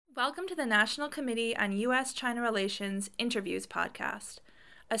Welcome to the National Committee on U.S.-China Relations Interviews podcast,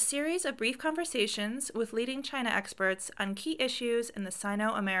 a series of brief conversations with leading China experts on key issues in the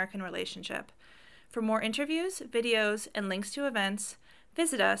Sino-American relationship. For more interviews, videos, and links to events,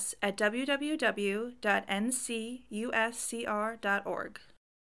 visit us at www.ncuscr.org.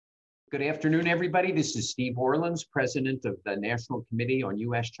 Good afternoon, everybody. This is Steve Orlins, President of the National Committee on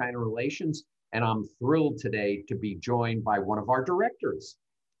U.S.-China Relations, and I'm thrilled today to be joined by one of our directors,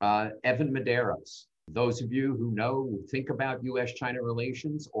 Evan Medeiros. Those of you who think about U.S.-China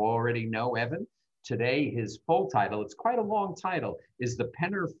relations already know Evan. Today, his full title, it's quite a long title, is the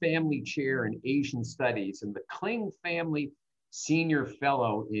Penner Family Chair in Asian Studies and the Kling Family Senior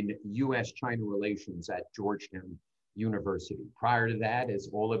Fellow in U.S.-China Relations at Georgetown University. Prior to that, as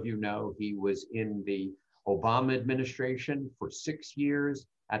all of you know, he was in the Obama administration for 6 years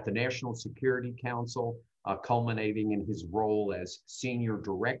at the National Security Council, culminating in his role as Senior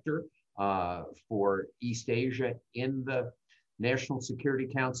Director for East Asia in the National Security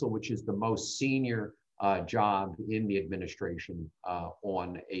Council, which is the most senior job in the administration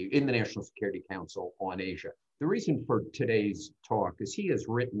in the National Security Council on Asia. The reason for today's talk is he has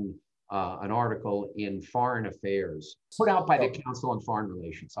written an article in Foreign Affairs put out by the Council on Foreign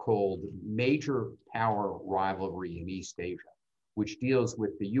Relations called Major Power Rivalry in East Asia, which deals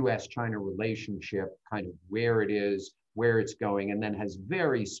with the U.S.-China relationship, kind of where it is, where it's going, and then has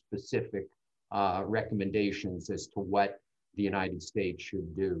very specific recommendations as to what the United States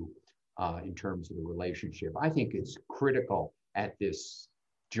should do in terms of the relationship. I think it's critical at this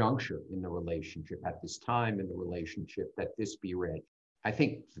juncture in the relationship, at this time in the relationship, that this be read. I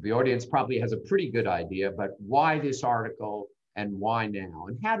think the audience probably has a pretty good idea, but why this article and why now?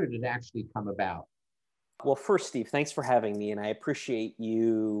 And how did it actually come about? Well, first, Steve, thanks for having me, and I appreciate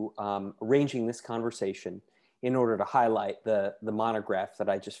you arranging this conversation in order to highlight the monograph that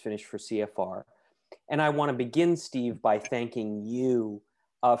I just finished for CFR. And I want to begin, Steve, by thanking you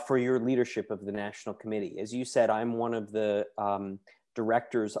for your leadership of the National Committee. As you said, I'm one of the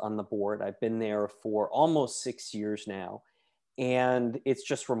directors on the board. I've been there for almost 6 years now. And it's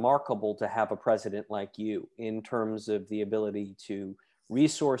just remarkable to have a president like you in terms of the ability to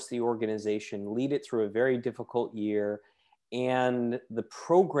resource the organization, lead it through a very difficult year, and the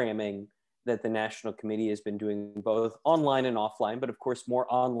programming that the National Committee has been doing both online and offline, but of course more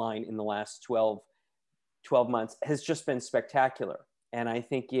online in the last 12 months has just been spectacular. And I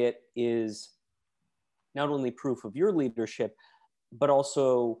think it is not only proof of your leadership, but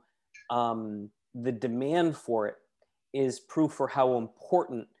also the demand for it is proof for how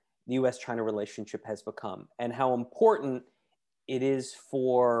important the U.S.-China relationship has become and how important it is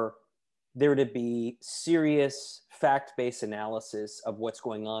for there to be serious fact-based analysis of what's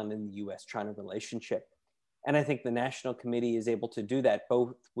going on in the U.S.-China relationship. And I think the National Committee is able to do that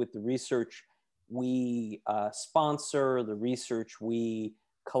both with the research we sponsor, the research we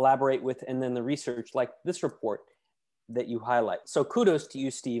collaborate with, and then the research like this report that you highlight. So kudos to you,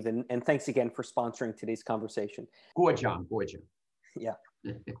 Steve, and thanks again for sponsoring today's conversation. Gorgeon. Yeah.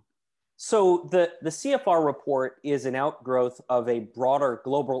 So the CFR report is an outgrowth of a broader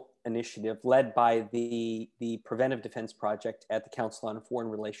global initiative led by the Preventive Defense Project at the Council on Foreign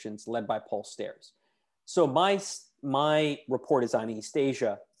Relations, led by Paul Stairs. So my report is on East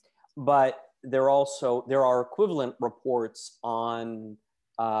Asia, but there are equivalent reports on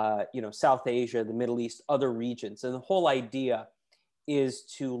South Asia, the Middle East, other regions. And the whole idea is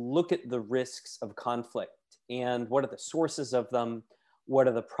to look at the risks of conflict and what are the sources of them, what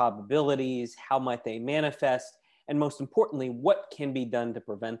are the probabilities, how might they manifest, and most importantly, what can be done to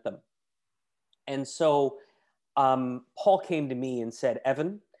prevent them. And so Paul came to me and said,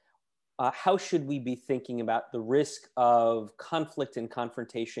 Evan, how should we be thinking about the risk of conflict and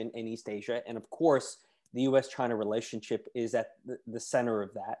confrontation in East Asia? And of course, the U.S.-China relationship is at the center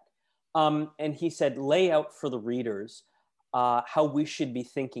of that. And he said, lay out for the readers how we should be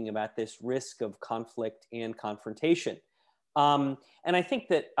thinking about this risk of conflict and confrontation. And I think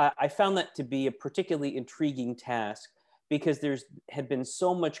that I found that to be a particularly intriguing task because there's had been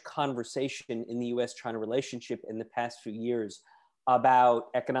so much conversation in the U.S.-China relationship in the past few years about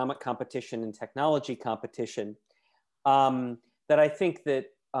economic competition and technology competition that I think that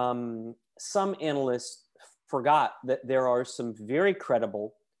some analysts forgot that there are some very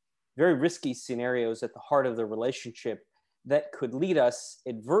credible, very risky scenarios at the heart of the relationship that could lead us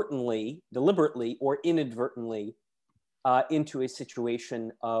advertently, deliberately, or inadvertently into a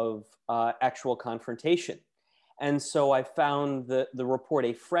situation of actual confrontation. And so I found the report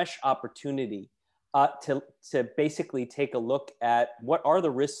a fresh opportunity to basically take a look at what are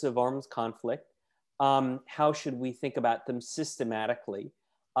the risks of arms conflict, how should we think about them systematically,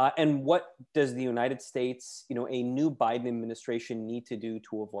 And what does the United States, a new Biden administration need to do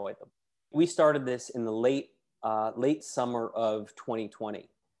to avoid them? We started this in the late summer of 2020.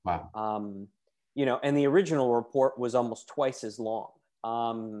 Wow. And the original report was almost twice as long.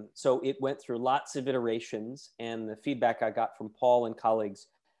 So it went through lots of iterations, and the feedback I got from Paul and colleagues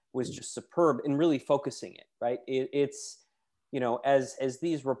was just superb in really focusing it, right? It's, as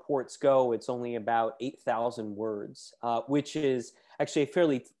these reports go, it's only about 8,000 words, which is actually a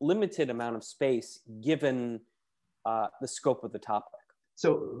fairly limited amount of space given the scope of the topic.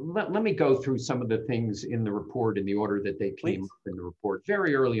 So let me go through some of the things in the report in the order that they came up in the report.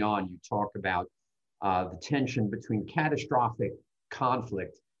 Very early on, you talk about the tension between catastrophic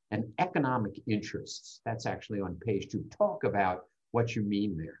conflict and economic interests. That's actually on page 2. Talk about what you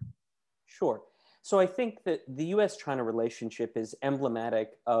mean there. Sure. So I think that the U.S.-China relationship is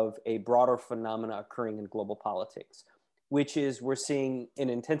emblematic of a broader phenomena occurring in global politics, which is we're seeing an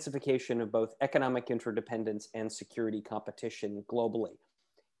intensification of both economic interdependence and security competition globally.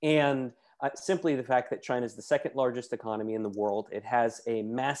 And simply the fact that China is the second largest economy in the world, it has a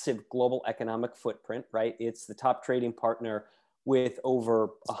massive global economic footprint, right? It's the top trading partner with over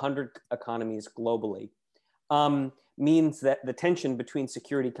 100 economies globally, means that the tension between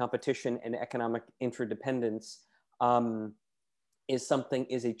security competition and economic interdependence is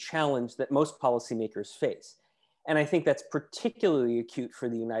a challenge that most policymakers face. And I think that's particularly acute for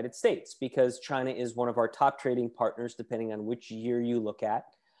the United States because China is one of our top trading partners, depending on which year you look at.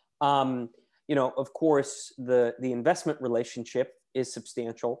 Of course, the investment relationship is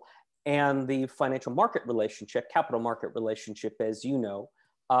substantial, and the financial market relationship, capital market relationship, as you know,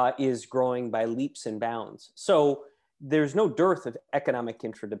 is growing by leaps and bounds. So there's no dearth of economic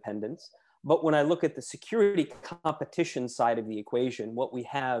interdependence. But when I look at the security competition side of the equation, what we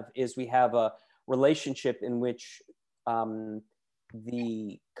have a relationship in which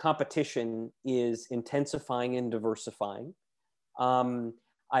the competition is intensifying and diversifying.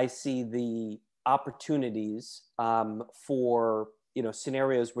 I see the opportunities for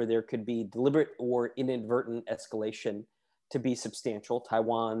scenarios where there could be deliberate or inadvertent escalation to be substantial.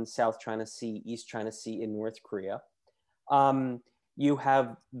 Taiwan, South China Sea, East China Sea, and North Korea. You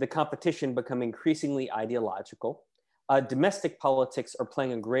have the competition become increasingly ideological. Domestic politics are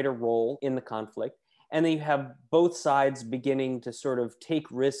playing a greater role in the conflict. And then you have both sides beginning to sort of take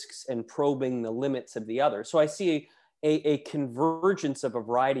risks and probing the limits of the other. So I see a convergence of a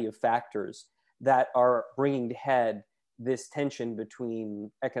variety of factors that are bringing to head this tension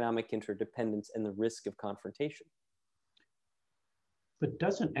between economic interdependence and the risk of confrontation. But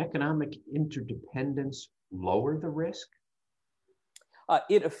doesn't economic interdependence lower the risk?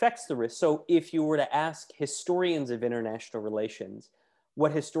 It affects the risk. So if you were to ask historians of international relations,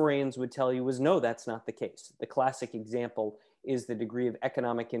 what historians would tell you is no, that's not the case. The classic example is the degree of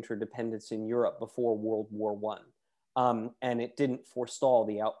economic interdependence in Europe before World War I. And it didn't forestall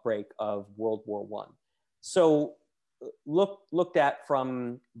the outbreak of World War I. So looked at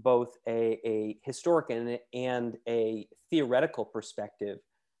from both a historic and a theoretical perspective,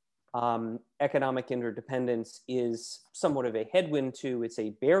 economic interdependence is somewhat of a headwind to, it's a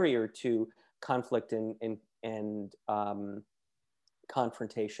barrier to conflict and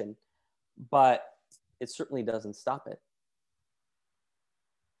confrontation, but it certainly doesn't stop it.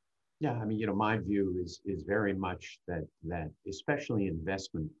 Yeah, I mean, my view is very much that especially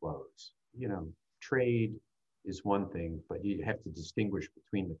investment flows, trade is one thing, but you have to distinguish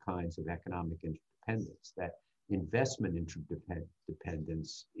between the kinds of economic interdependence. That investment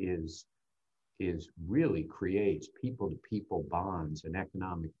interdependence is really creates people-to-people bonds and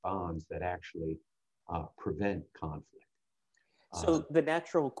economic bonds that actually prevent conflict. So the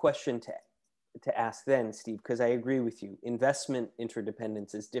natural question to ask then, Steve, because I agree with you, investment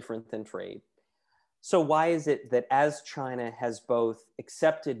interdependence is different than trade. So why is it that as China has both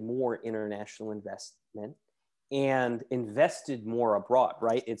accepted more international investment and invested more abroad,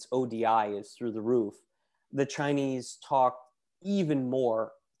 right? Its ODI is through the roof. The Chinese talk even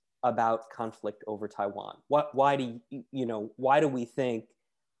more about conflict over Taiwan. Why do we think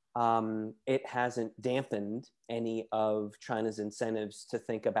it hasn't dampened any of China's incentives to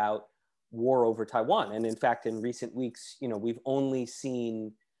think about war over Taiwan? And in fact, in recent weeks, we've only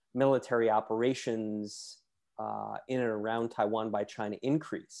seen military operations in and around Taiwan by China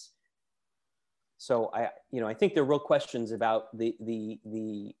increase. So I think there are real questions about the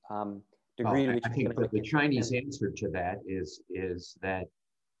degree to which I think that the Chinese answer to that is that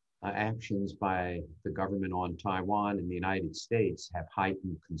actions by the government on Taiwan and the United States have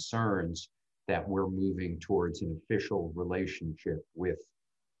heightened concerns that we're moving towards an official relationship with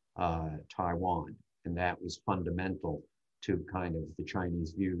Taiwan. And that was fundamental to kind of the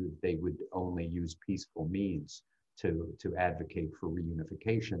Chinese view that they would only use peaceful means to advocate for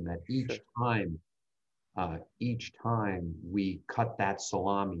reunification, that each time we cut that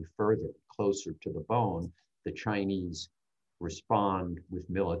salami further, closer to the bone, the Chinese respond with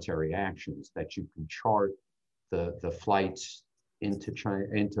military actions, that you can chart the flights into China,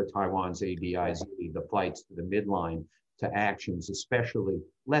 into Taiwan's ADIZ, the flights to the midline, to actions, especially,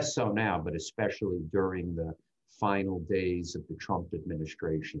 less so now, but especially during the final days of the Trump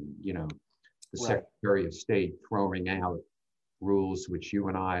administration, you know, the Secretary of State throwing out rules which you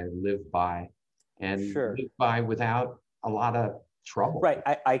and I live by, and live by without a lot of trouble. Right.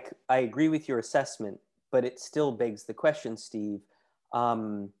 I agree with your assessment, but it still begs the question, Steve.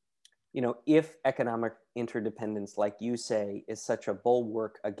 You know, if economic interdependence, like you say, is such a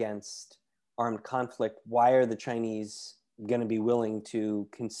bulwark against armed conflict, why are the Chinese going to be willing to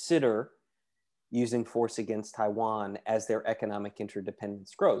consider using force against Taiwan as their economic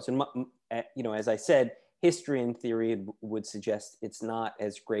interdependence grows? And, you know, as I said, history and theory would suggest it's not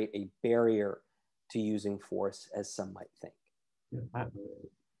as great a barrier to using force as some might think. Yeah,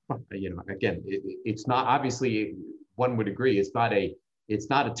 you know, again, it's not, obviously, one would agree, it's not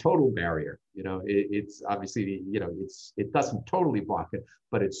a total barrier. You know, it's obviously, you know, it doesn't totally block it,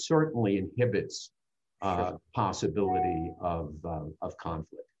 but it certainly inhibits possibility of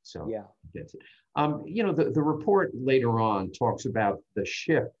conflict. So yeah, that's it. You know, the report later on talks about the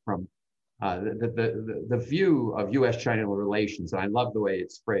shift from the view of U.S.-China relations, and I love the way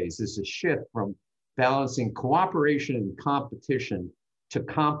it's phrased. This is a shift from balancing cooperation and competition to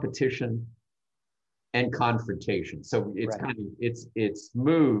competition and confrontation. So it's kind of, it's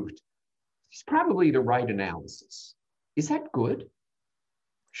moved. It's probably the right analysis. Is that good?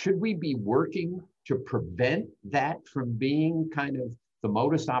 Should we be working to prevent that from being kind of the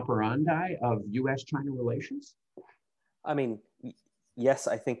modus operandi of U.S.-China relations? I mean, yes,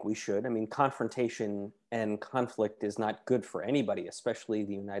 I think we should. I mean, confrontation and conflict is not good for anybody, especially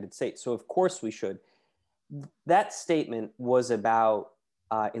the United States. So of course we should. That statement was about,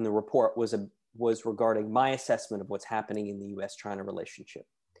 in the report, was regarding my assessment of what's happening in the U.S.-China relationship.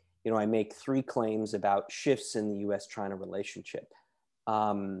 You know, I make 3 claims about shifts in the U.S.-China relationship.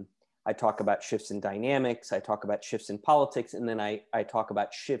 I talk about shifts in dynamics, I talk about shifts in politics, and then I talk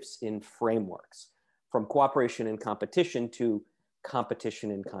about shifts in frameworks, from cooperation and competition to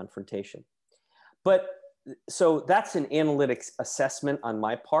competition and confrontation. But so that's an analytics assessment on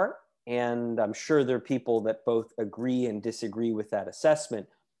my part, and I'm sure there are people that both agree and disagree with that assessment.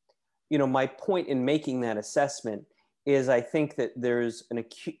 You know, my point in making that assessment is I think that there's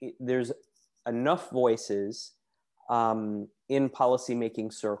enough voices in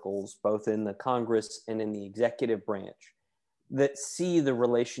policymaking circles, both in the Congress and in the executive branch, that see the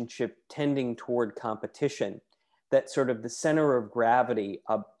relationship tending toward competition, that sort of the center of gravity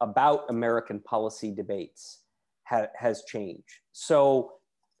about American policy debates has changed. So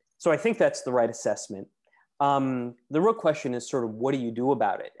I think that's the right assessment. The real question is sort of, what do you do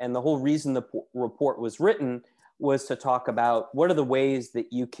about it? And the whole reason the report was written was to talk about what are the ways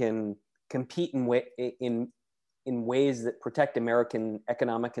that you can compete in ways that protect American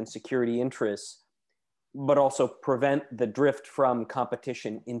economic and security interests, but also prevent the drift from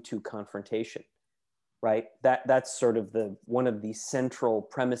competition into confrontation, right? That's sort of one of the central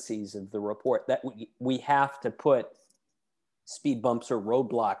premises of the report, that we have to put speed bumps or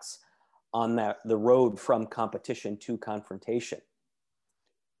roadblocks on the road from competition to confrontation.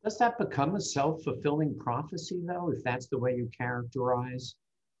 Does that become a self-fulfilling prophecy, though, if that's the way you characterize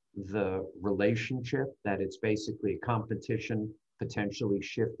the relationship, that it's basically competition potentially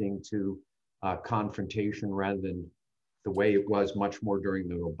shifting to confrontation rather than the way it was much more during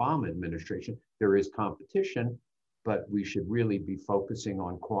the Obama administration? There is competition, but we should really be focusing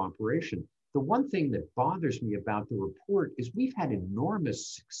on cooperation. The one thing that bothers me about the report is we've had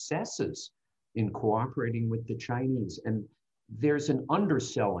enormous successes in cooperating with the Chinese, and there's an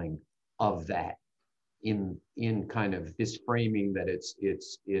underselling of that in kind of this framing that it's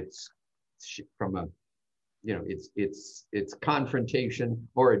from a, you know, it's confrontation,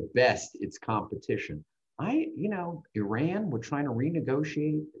 or at best it's competition. You know, Iran, we're trying to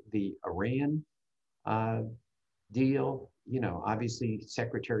renegotiate the Iran deal. You know, obviously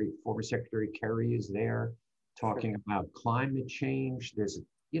former Secretary Kerry is there talking about climate change. There's,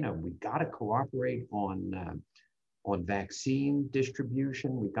 you know, we got to cooperate on vaccine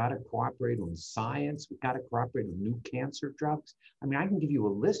distribution. We got to cooperate on science. We got to cooperate on new cancer drugs. I mean, I can give you a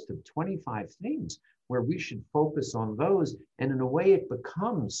list of 25 things where we should focus on those. And in a way, it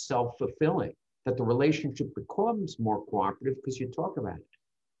becomes self-fulfilling, that the relationship becomes more cooperative because you talk about it.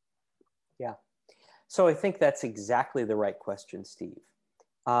 Yeah. So I think that's exactly the right question, Steve.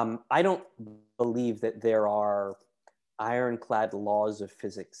 I don't believe that there are ironclad laws of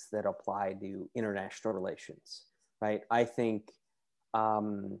physics that apply to international relations, right? I think,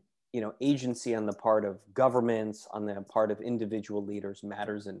 agency on the part of governments, on the part of individual leaders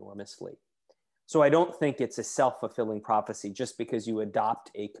matters enormously. So I don't think it's a self-fulfilling prophecy just because you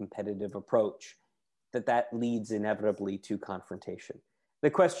adopt a competitive approach that leads inevitably to confrontation. The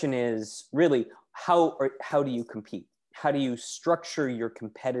question is really, how do you compete? How do you structure your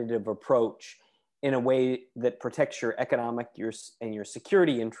competitive approach in a way that protects your economic and your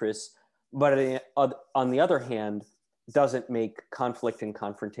security interests, but on the other hand, doesn't make conflict and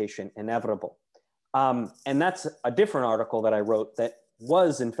confrontation inevitable? And that's a different article that I wrote that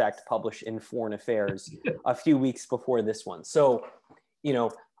was in fact published in Foreign Affairs a few weeks before this one. So,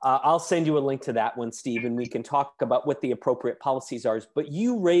 I'll send you a link to that one, Steve, and we can talk about what the appropriate policies are. But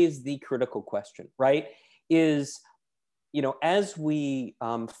you raised the critical question, right? As we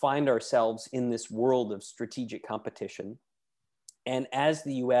find ourselves in this world of strategic competition, and as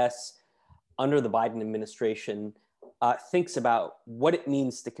the US under the Biden administration thinks about what it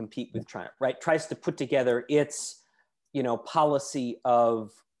means to compete with China, right? Tries to put together its, policy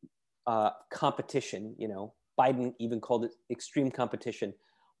of competition. Biden even called it extreme competition.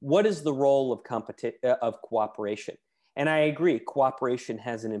 What is the role of cooperation? And I agree, cooperation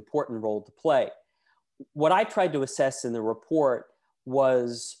has an important role to play. What I tried to assess in the report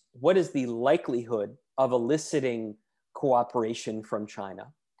was what is the likelihood of eliciting cooperation from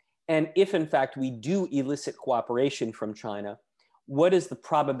China? And if in fact we do elicit cooperation from China, what is the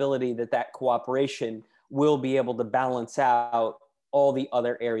probability that that cooperation will be able to balance out all the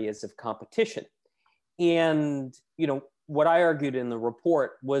other areas of competition? And, what I argued in the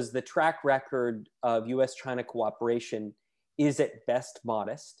report was the track record of US-China cooperation is at best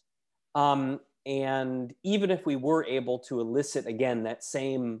modest. And even if we were able to elicit, again, that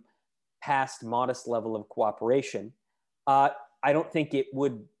same past modest level of cooperation, I don't think it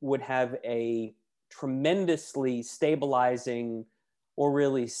would have a tremendously stabilizing or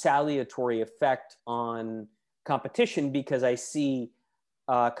really salutary effect on competition, because I see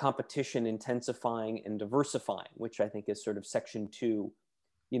competition intensifying and diversifying, which I think is sort of section 2,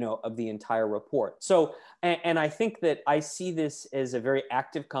 of the entire report. So, and I think that I see this as a very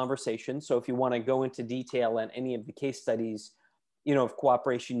active conversation. So if you want to go into detail on any of the case studies, of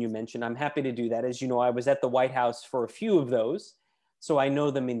cooperation you mentioned, I'm happy to do that. As you know, I was at the White House for a few of those, so I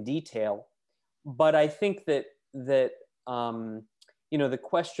know them in detail. But I think that the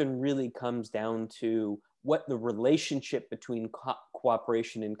question really comes down to what the relationship between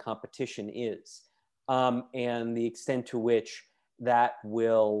cooperation and competition is, and the extent to which that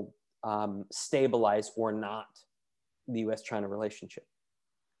will stabilize or not the US-China relationship.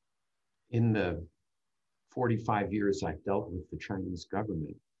 In the 45 years I've dealt with the Chinese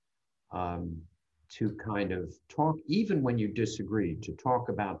government, to kind of talk, even when you disagree, to talk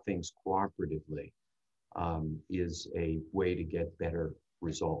about things cooperatively is a way to get better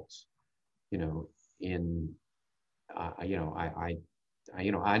results. I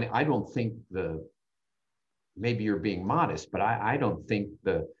don't think maybe you're being modest, but I don't think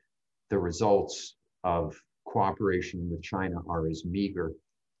the results of cooperation with China are as meager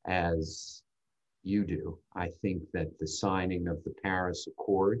as you do. I think that the signing of the Paris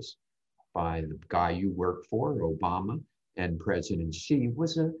Accords by the guy you work for, Obama, and President Xi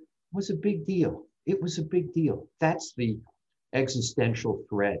was a big deal. It was a big deal. That's the existential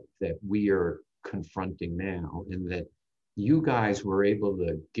threat that we are confronting now, and that you guys were able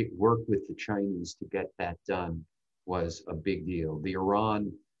to work with the Chinese to get that done was a big deal. The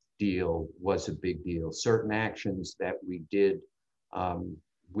Iran deal was a big deal. Certain actions that we did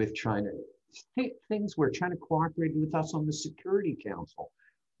with China, things where China cooperated with us on the Security Council,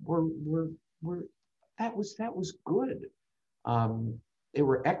 that was good. There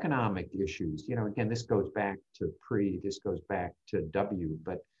were economic issues. Again, this goes back to this goes back to W,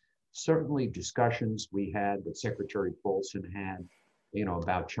 but certainly discussions we had that Secretary Paulson had,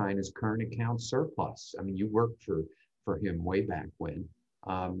 about China's current account surplus. I mean, you worked for him way back when,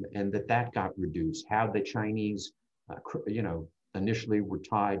 and that got reduced. How the Chinese, initially were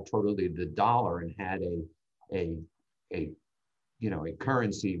tied totally to the dollar and had a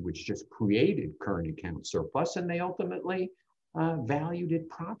currency which just created current account surplus, and they ultimately valued it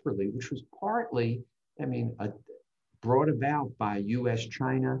properly, which was partly, brought about by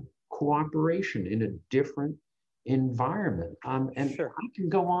U.S.-China cooperation in a different environment. And sure, I can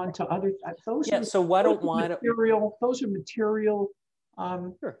go on to other those. Yeah. So why don't those are material.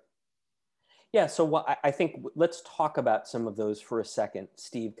 Sure. Yeah. So I think let's talk about some of those for a second,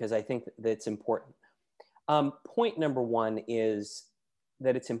 Steve, because I think that's important. Point number one is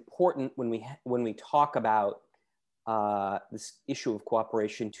that it's important when we talk about this issue of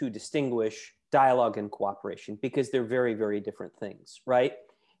cooperation to distinguish dialogue and cooperation, because they're very, very different things, right?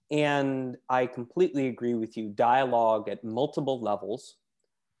 And I completely agree with you. Dialogue at multiple levels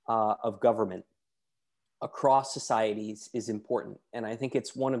of government across societies is important. And I think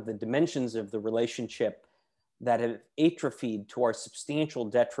it's one of the dimensions of the relationship that have atrophied to our substantial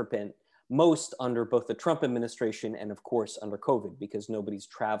detriment, most under both the Trump administration and of course under COVID, because nobody's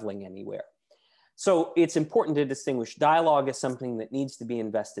traveling anywhere. So it's important to distinguish. Dialogue is something that needs to be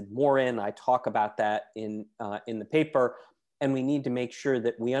invested more in. I talk about that in the paper, and we need to make sure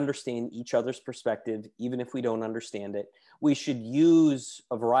that we understand each other's perspective, even if we don't understand it. We should use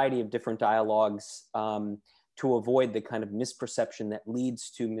a variety of different dialogues to avoid the kind of misperception that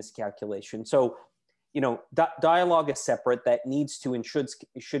leads to miscalculation. So, dialogue is separate. That needs to and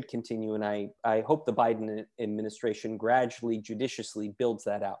should continue. And I hope the Biden administration gradually, judiciously builds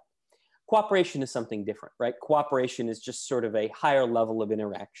that out. Cooperation is something different, right? Cooperation is just sort of a higher level of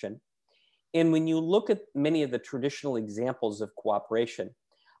interaction. And when you look at many of the traditional examples of cooperation,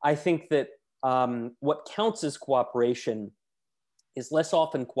 I think that what counts as cooperation is less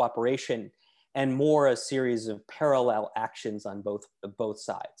often cooperation and more a series of parallel actions on both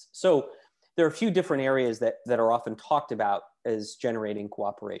sides. So there are a few different areas that are often talked about as generating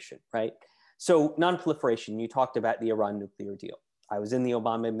cooperation, right? So non-proliferation, you talked about the Iran nuclear deal. I was in the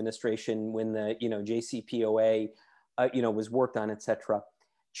Obama administration when the JCPOA was worked on, et cetera.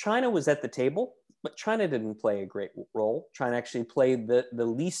 China was at the table, but China didn't play a great role. China actually played the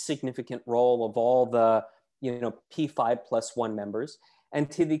least significant role of all the P5+1 members.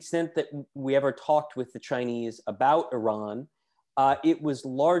 And to the extent that we ever talked with the Chinese about Iran, it was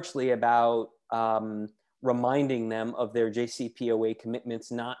largely about reminding them of their JCPOA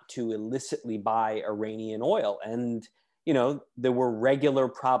commitments not to illicitly buy Iranian oil. And there were regular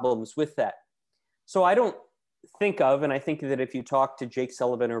problems with that. So I don't think of, and I think that if you talk to Jake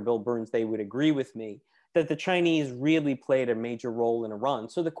Sullivan or Bill Burns, they would agree with me, that the Chinese really played a major role in Iran.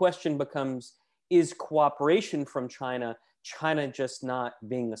 So the question becomes, is cooperation from China just not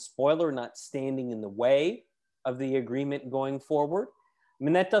being a spoiler, not standing in the way of the agreement going forward? I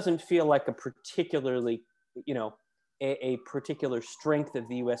mean, that doesn't feel like a particularly, a particular strength of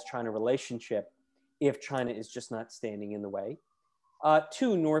the US-China relationship if China is just not standing in the way.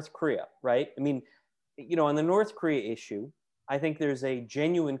 Two, North Korea, right? I mean, on the North Korea issue, I think there's a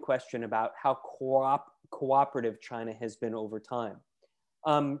genuine question about how cooperative China has been over time.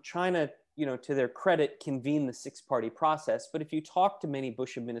 China, to their credit, convened the six-party process. But if you talk to many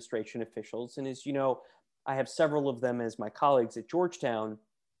Bush administration officials, and as you know, I have several of them as my colleagues at Georgetown,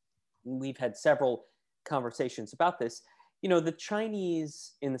 we've had several conversations about this. The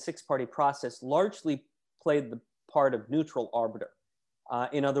Chinese in the six-party process largely played the part of neutral arbiter.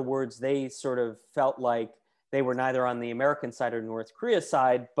 In other words, they sort of felt like they were neither on the American side or North Korea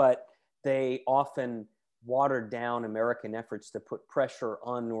side, but they often watered down American efforts to put pressure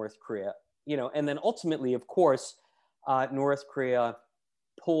on North Korea. And then ultimately, of course, North Korea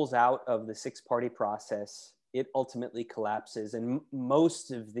pulls out of the six-party process. It ultimately collapses. And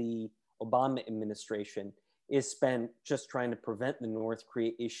most of the Obama administration is spent just trying to prevent the North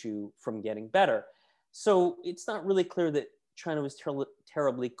Korea issue from getting better. So it's not really clear that China was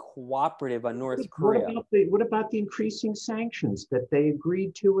terribly cooperative on North Korea. What about the increasing sanctions that they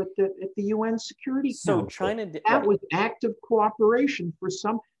agreed to at the UN Security Council? So China did, that was active cooperation for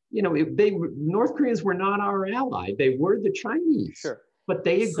some. North Koreans were not our ally; they were the Chinese. Sure. But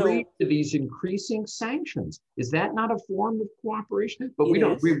they agreed to these increasing sanctions. Is that not a form of cooperation? But we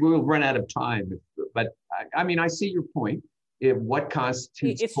will run out of time. But I mean, I see your point. What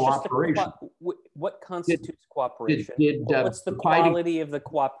constitutes cooperation? What constitutes cooperation? What's the quality of the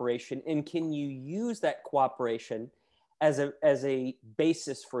cooperation? And can you use that cooperation as a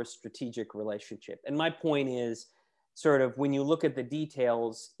basis for a strategic relationship? And my point is, sort of, when you look at the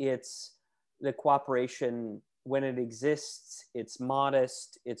details, it's the cooperation, when it exists, it's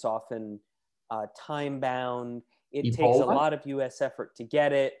modest, it's often time-bound, it takes a lot of US effort to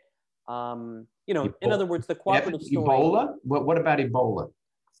get it. In other words, the cooperative story. Ebola? What about Ebola?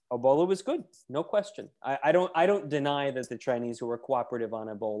 Ebola was good, no question. I don't deny that the Chinese were cooperative on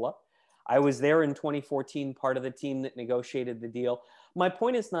Ebola. I was there in 2014, part of the team that negotiated the deal. My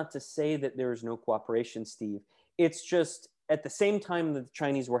point is not to say that there is no cooperation, Steve. It's just at the same time that the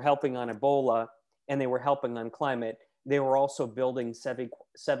Chinese were helping on Ebola and they were helping on climate, they were also building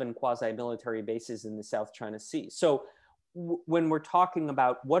seven quasi-military bases in the South China Sea. So when we're talking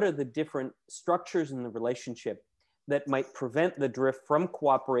about what are the different structures in the relationship that might prevent the drift from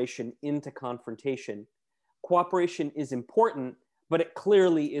cooperation into confrontation, cooperation is important, but it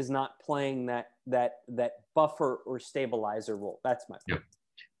clearly is not playing that buffer or stabilizer role. That's my point.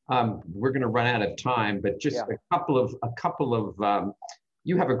 We're going to run out of time, but just a couple of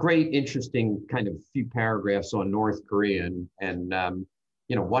you have a great, interesting kind of few paragraphs on North Korea and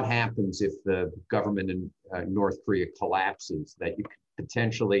what happens if the government in North Korea collapses, that you could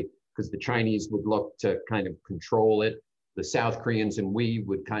potentially, because the Chinese would look to kind of control it, the South Koreans and we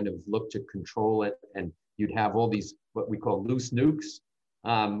would kind of look to control it, and you'd have all these, what we call loose nukes,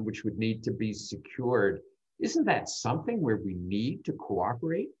 which would need to be secured. Isn't that something where we need to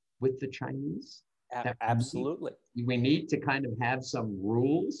cooperate with the Chinese? Absolutely. We need to kind of have some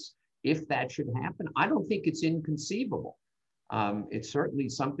rules if that should happen. I don't think it's inconceivable. It's certainly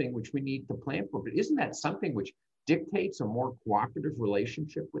something which we need to plan for, but isn't that something which dictates a more cooperative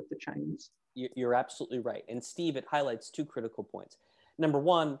relationship with the Chinese? You're absolutely right. And Steve, it highlights two critical points. Number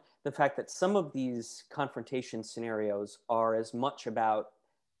one, the fact that some of these confrontation scenarios are as much about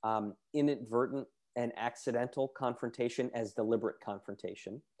inadvertent and accidental confrontation as deliberate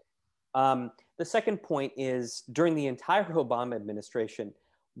confrontation. The second point is, during the entire Obama administration,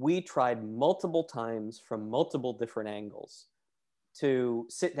 we tried multiple times from multiple different angles to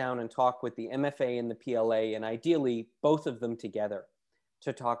sit down and talk with the MFA and the PLA, and ideally both of them together,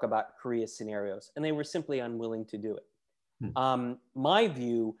 to talk about Korea scenarios. And they were simply unwilling to do it. My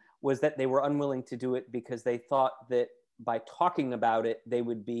view was that they were unwilling to do it because they thought that by talking about it, they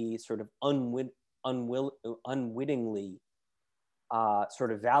would be sort of unwittingly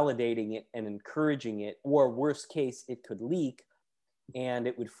sort of validating it and encouraging it, or worst case, it could leak and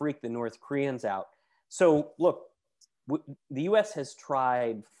it would freak the North Koreans out. So look, the US has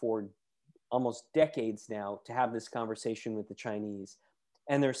tried for almost decades now to have this conversation with the Chinese,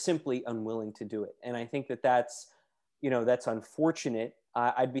 and they're simply unwilling to do it. And I think that that's unfortunate.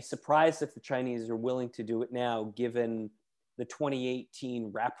 I'd be surprised if the Chinese are willing to do it now, given the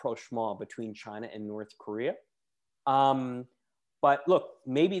 2018 rapprochement between China and North Korea. But look,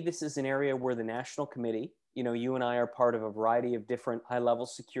 maybe this is an area where the National Committee, you and I are part of a variety of different high-level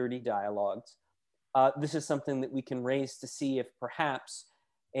security dialogues. This is something that we can raise to see if perhaps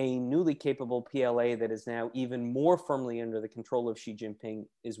a newly capable PLA that is now even more firmly under the control of Xi Jinping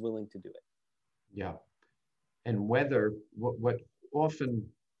is willing to do it. Yeah. And whether what often,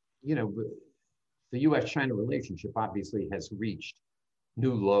 the US-China relationship obviously has reached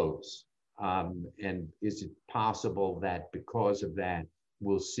new lows. And is it possible that because of that,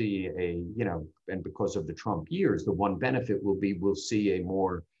 we'll see and because of the Trump years, the one benefit will be we'll see a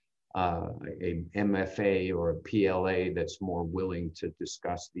more a MFA or a PLA that's more willing to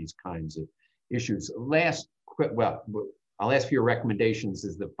discuss these kinds of issues. I'll ask for your recommendations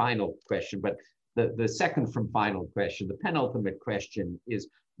as the final question, but the second from final question, the penultimate question is,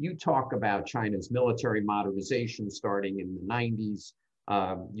 you talk about China's military modernization starting in the 90s.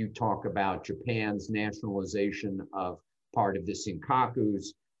 You talk about Japan's nationalization of part of the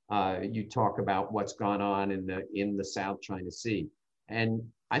Senkakus. You talk about what's gone on in the South China Sea. And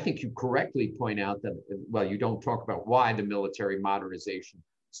I think you correctly point out that, well, you don't talk about why the military modernization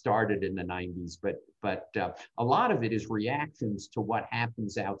started in the 90s, but a lot of it is reactions to what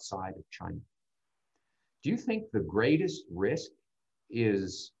happens outside of China. Do you think the greatest risk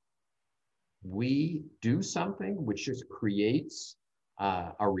is we do something which just creates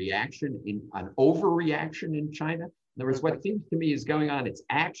a reaction, an overreaction in China? In other words, what seems to me is going on, it's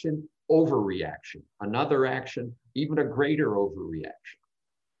action, overreaction, another action, even a greater overreaction.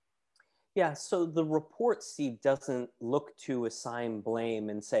 Yeah, so the report, Steve, doesn't look to assign blame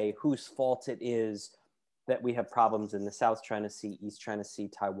and say whose fault it is that we have problems in the South China Sea, East China Sea,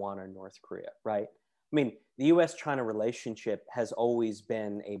 Taiwan, or North Korea, right? I mean, the US-China relationship has always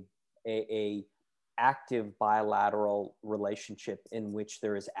been a active bilateral relationship in which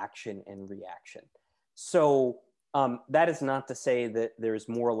there is action and reaction. So that is not to say that there's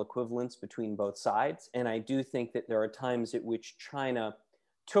moral equivalence between both sides. And I do think that there are times at which China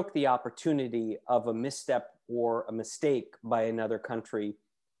took the opportunity of a misstep or a mistake by another country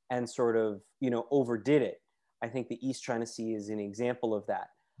and sort of, overdid it. I think the East China Sea is an example of that.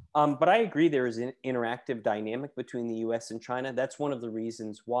 But I agree there is an interactive dynamic between the US and China. That's one of the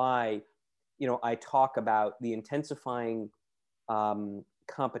reasons why, I talk about the intensifying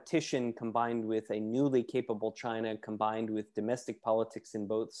competition combined with a newly capable China, combined with domestic politics in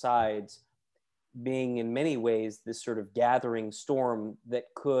both sides, being in many ways this sort of gathering storm that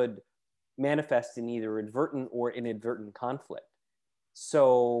could manifest in either advertent or inadvertent conflict.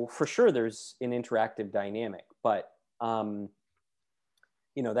 So for sure, there's an interactive dynamic, but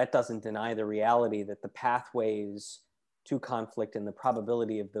that doesn't deny the reality that the pathways to conflict and the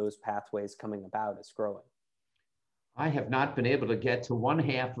probability of those pathways coming about is growing. I have not been able to get to one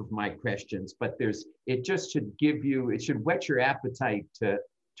half of my questions, but it just should it should whet your appetite to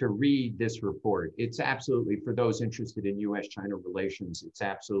read this report. It's absolutely, for those interested in U.S.-China relations, it's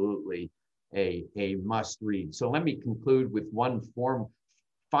absolutely a must read. So let me conclude with one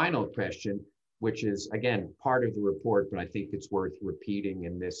final question, which is, again, part of the report, but I think it's worth repeating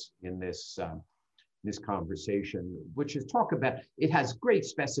in this conversation, which is talk about, it has great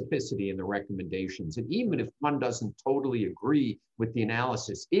specificity in the recommendations. And even if one doesn't totally agree with the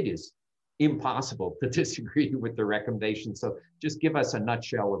analysis, it is impossible to disagree with the recommendations. So just give us a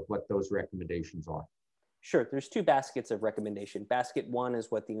nutshell of what those recommendations are. Sure. There's two baskets of recommendation. Basket one is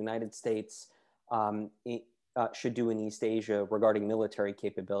what the United States should do in East Asia regarding military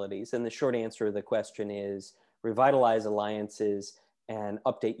capabilities. And the short answer to the question is revitalize alliances and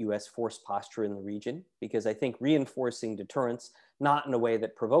update U.S. force posture in the region, because I think reinforcing deterrence, not in a way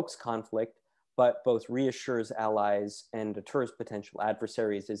that provokes conflict, but both reassures allies and deters potential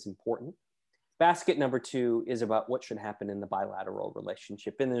adversaries, is important. Basket number two is about what should happen in the bilateral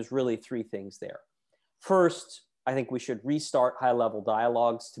relationship. And there's really three things there. First, I think we should restart high-level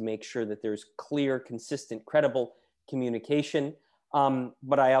dialogues to make sure that there's clear, consistent, credible communication.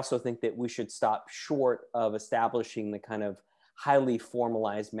 But I also think that we should stop short of establishing the kind of highly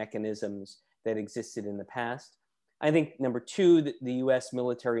formalized mechanisms that existed in the past. I think number two, that the US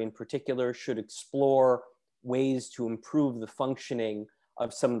military in particular should explore ways to improve the functioning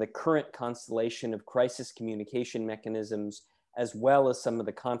of some of the current constellation of crisis communication mechanisms, as well as some of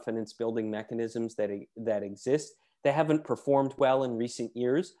the confidence building mechanisms that exist. They haven't performed well in recent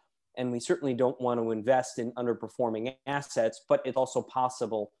years, and we certainly don't want to invest in underperforming assets, but it's also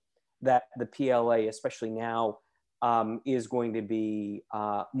possible that the PLA, especially now, is going to be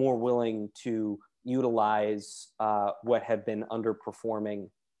more willing to utilize what have been underperforming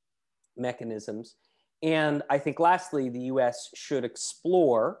mechanisms. And I think lastly, the US should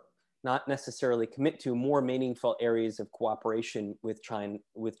explore, not necessarily commit to, more meaningful areas of cooperation with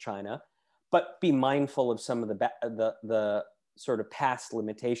China, but be mindful of some of the sort of past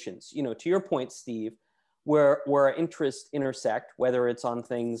limitations. You know, to your point, Steve, where our interests intersect, whether it's on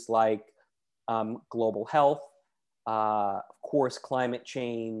things like global health, of course, climate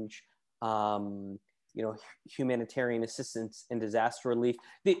change, humanitarian assistance and disaster relief,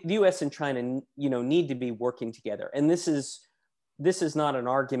 the U.S. and China, need to be working together. And this is not an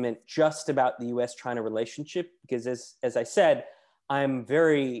argument just about the U.S.-China relationship, because as I said, I'm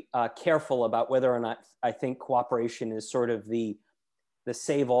very careful about whether or not I think cooperation is sort of the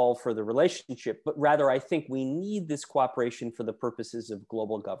save-all for the relationship, but rather I think we need this cooperation for the purposes of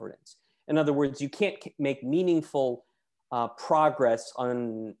global governance. In other words, you can't make meaningful progress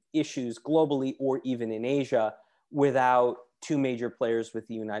on issues globally or even in Asia without two major players with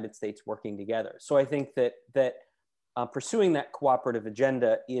the United States working together. So I think that pursuing that cooperative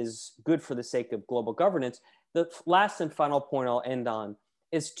agenda is good for the sake of global governance. The last and final point I'll end on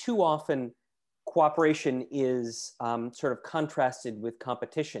is, too often cooperation is sort of contrasted with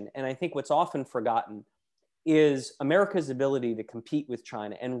competition. And I think what's often forgotten is America's ability to compete with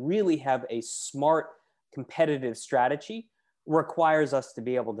China and really have a smart competitive strategy requires us to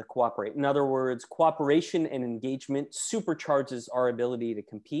be able to cooperate. In other words, cooperation and engagement supercharges our ability to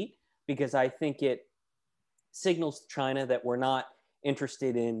compete, because I think it signals to China that we're not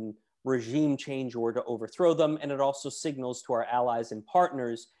interested in regime change or to overthrow them. And it also signals to our allies and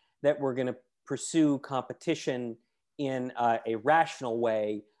partners that we're going to pursue competition in a rational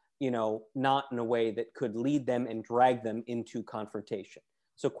way, not in a way that could lead them and drag them into confrontation.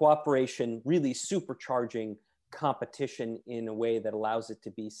 So cooperation really supercharging competition in a way that allows it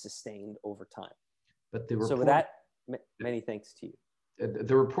to be sustained over time. But the report, so with that, many thanks to you.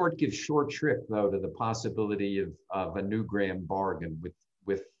 The report gives short shrift, though, to the possibility of a new grand bargain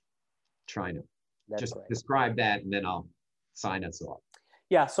with China. That's Just right. describe that, and then I'll sign us off.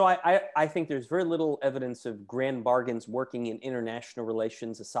 Yeah, so I think there's very little evidence of grand bargains working in international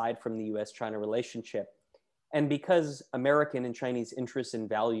relations aside from the US-China relationship. And because American and Chinese interests and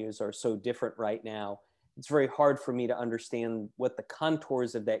values are so different right now, it's very hard for me to understand what the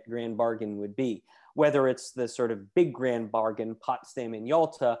contours of that grand bargain would be, whether it's the sort of big grand bargain, Potsdam and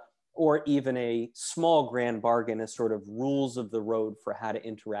Yalta, or even a small grand bargain as sort of rules of the road for how to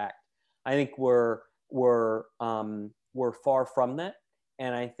interact. I think we're far from that.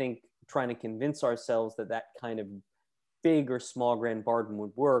 And I think trying to convince ourselves that that kind of big or small grand bargain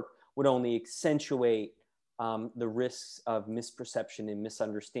would work would only accentuate the risks of misperception and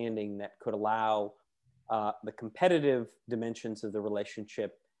misunderstanding that could allow the competitive dimensions of the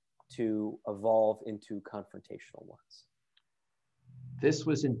relationship to evolve into confrontational ones. This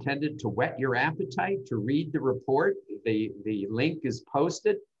was intended to whet your appetite to read the report. The link is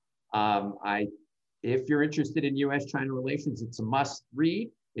posted. If you're interested in U.S.-China relations, it's a must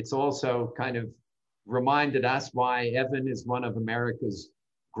read. It's also kind of reminded us why Evan is one of America's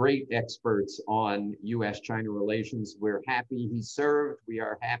great experts on U.S.-China relations. We're happy he served. We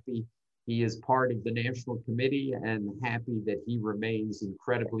are happy he is part of the National Committee and happy that he remains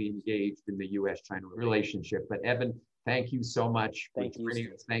incredibly engaged in the U.S.-China relationship. But Evan, thank you so much for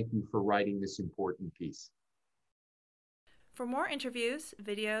joining us. Thank you for writing this important piece. For more interviews,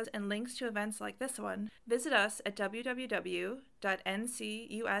 videos, and links to events like this one, visit us at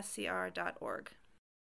www.ncuscr.org.